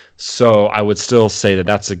 So I would still say that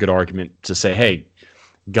that's a good argument to say, hey,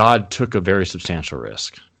 God took a very substantial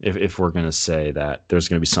risk. If we're going to say that there's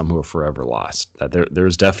going to be some who are forever lost, that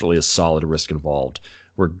there's definitely a solid risk involved,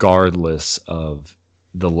 regardless of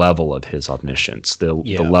the level of his omniscience, the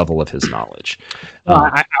level of his knowledge.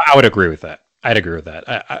 I would agree with that. I'd agree with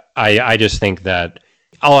that. I just think that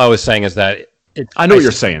all I was saying is that I know what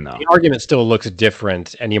you're saying, though. The argument still looks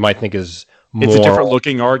different, and you might think is more... It's a different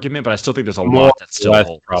looking argument, but I still think there's a lot that's still less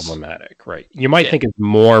problematic, right? You might think it's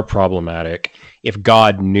more problematic if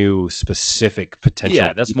God knew specific potential.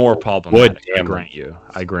 Yeah, that's more problematic. I grant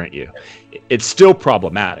you. It's still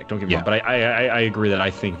problematic, don't get me wrong, but I agree that I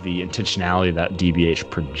think the intentionality that DBH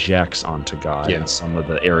projects onto God in some of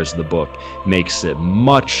the areas of the book makes it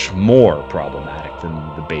much more problematic than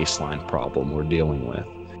the baseline problem we're dealing with.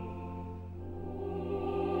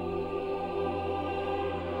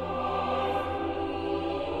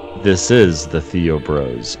 This is the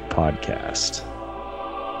TheoBros podcast.